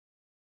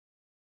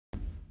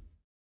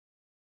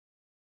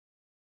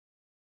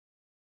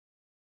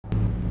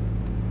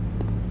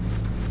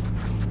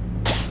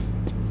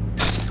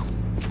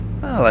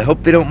Well, I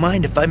hope they don't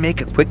mind if I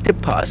make a quick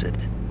deposit.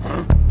 Hey!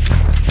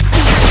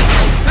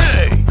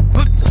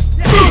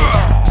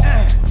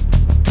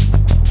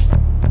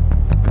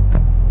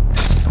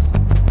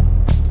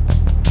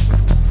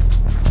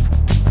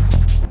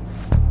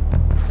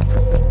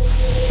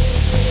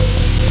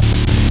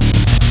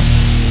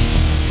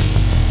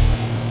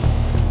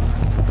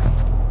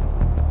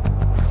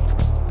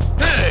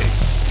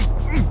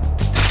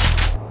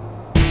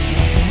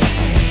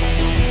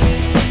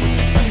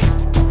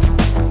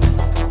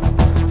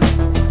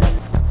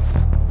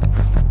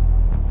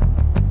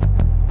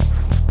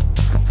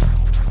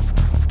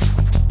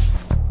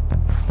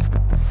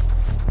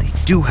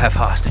 Do have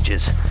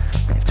hostages.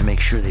 I have to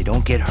make sure they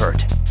don't get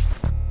hurt.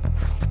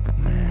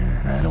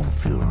 Man, I don't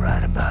feel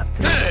right about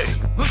this. Hey!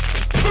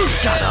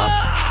 Shut up.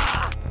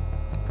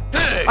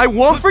 Hey! I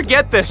won't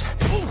forget this.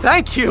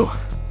 Thank you.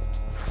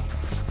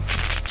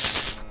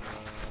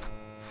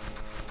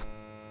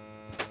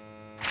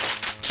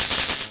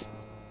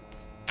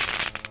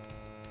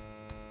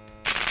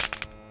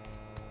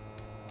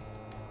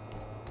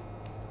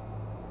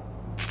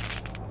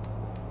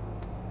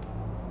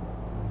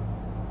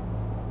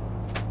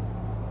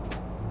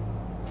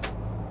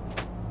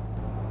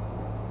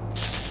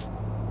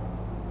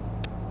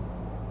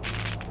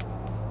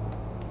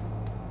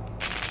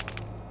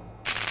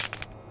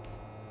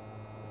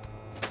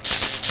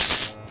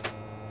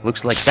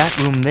 Looks like that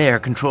room there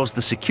controls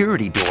the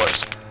security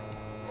doors.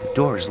 The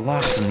door is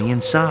locked from the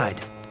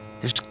inside.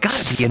 There's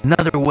gotta be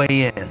another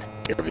way in.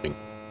 Everything.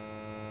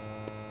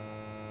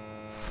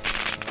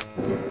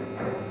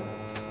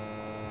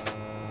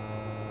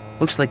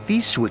 Looks like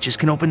these switches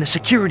can open the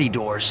security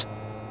doors.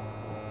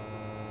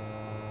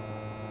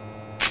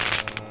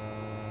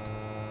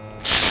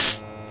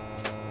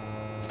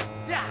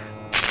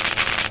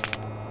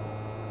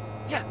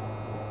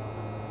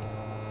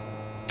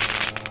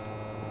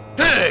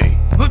 Hey!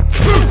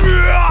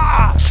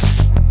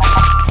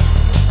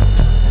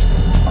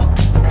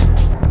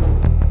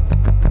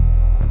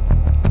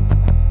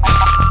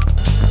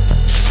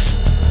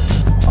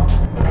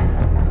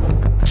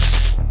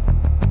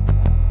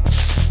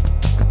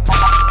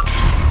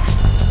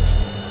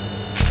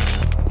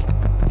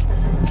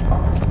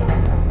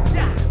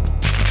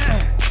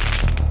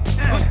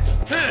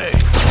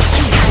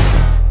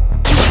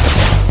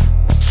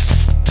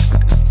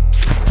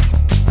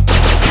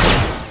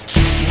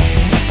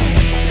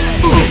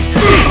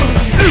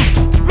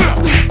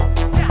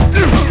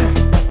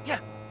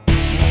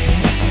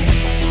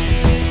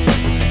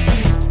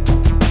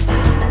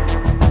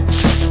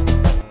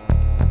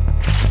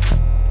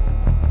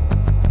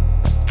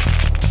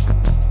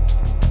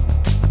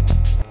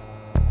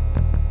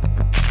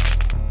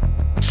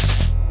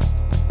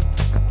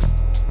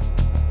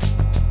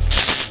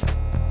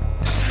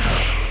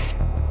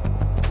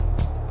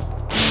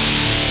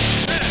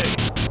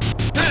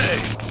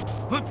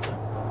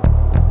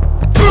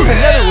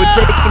 Another one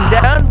taken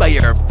down by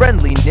your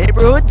friendly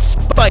neighborhood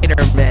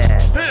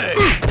Spider-Man. Hey!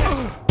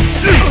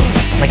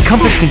 My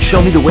compass can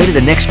show me the way to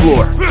the next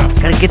floor.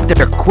 Gotta get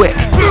there quick.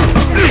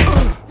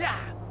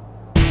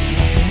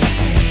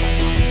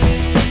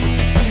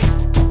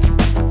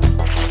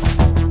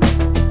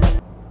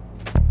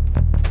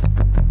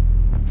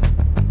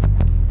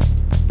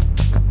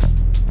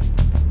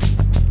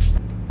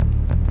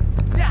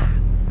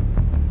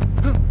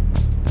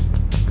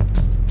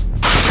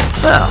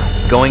 Well,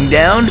 going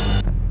down?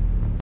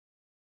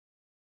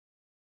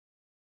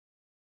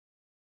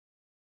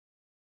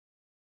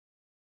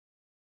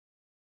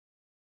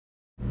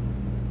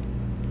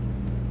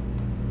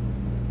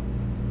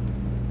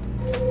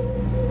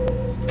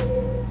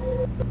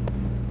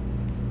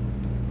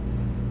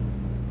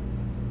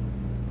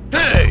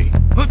 Hey!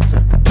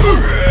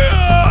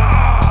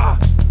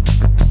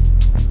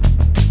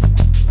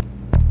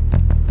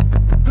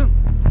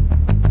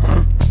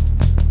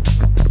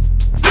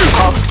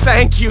 Oh,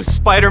 thank you,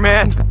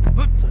 Spider-Man.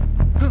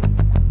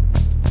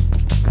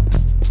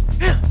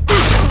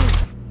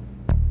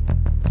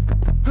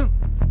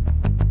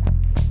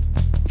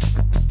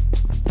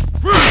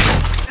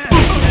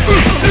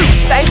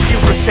 Thank you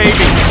for saving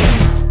me.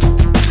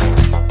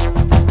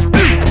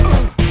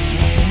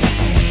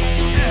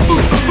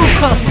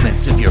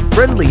 Compliments of your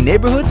friendly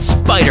neighborhood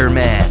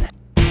Spider-Man.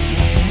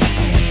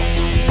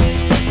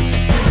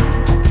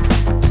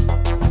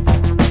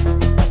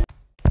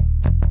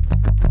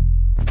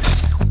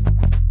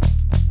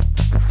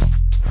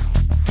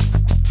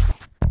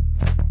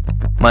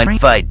 Mind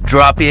if I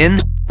drop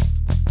in?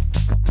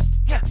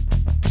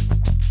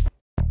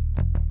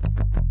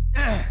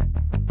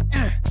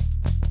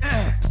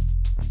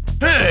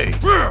 Hey!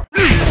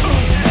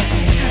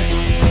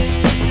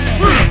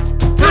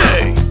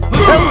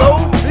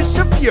 Hello,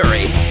 Mr.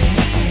 Fury.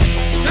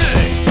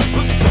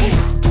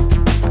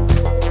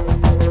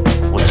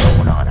 What's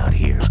going on out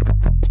here?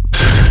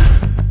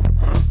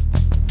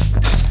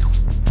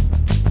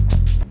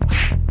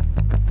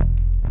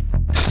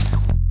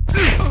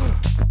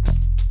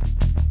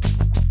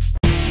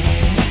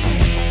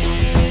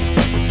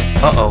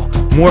 Uh-oh,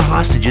 more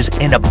hostages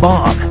and a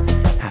bomb.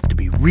 Have to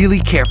be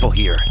really careful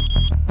here.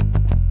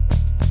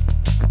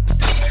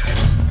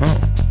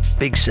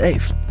 big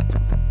safe.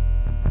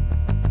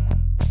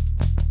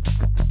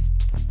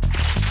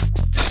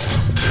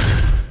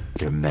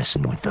 They're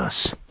messing with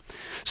us.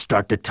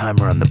 Start the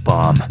timer on the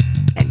bomb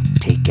and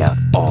take out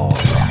all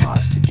the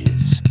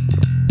hostages.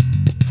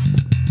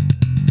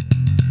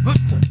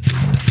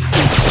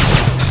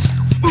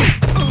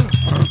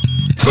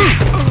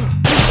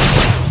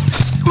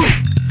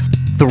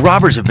 The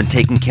robbers have been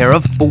taken care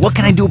of, but what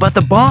can I do about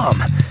the bomb?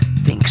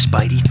 Think,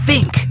 Spidey,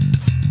 think!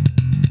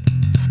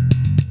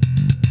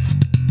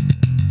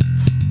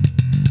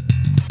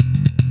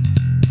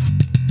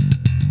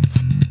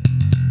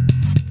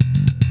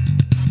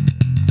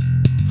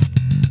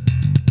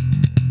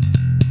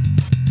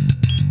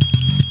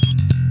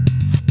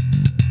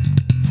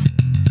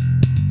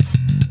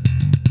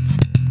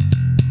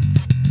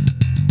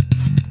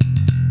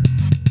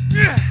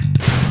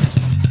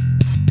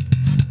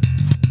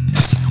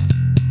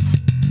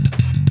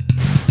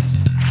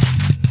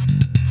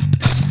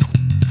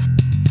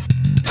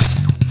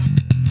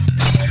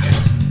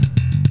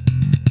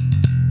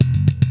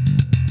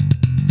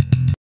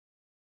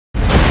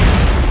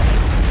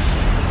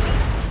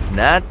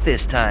 Not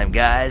this time,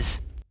 guys.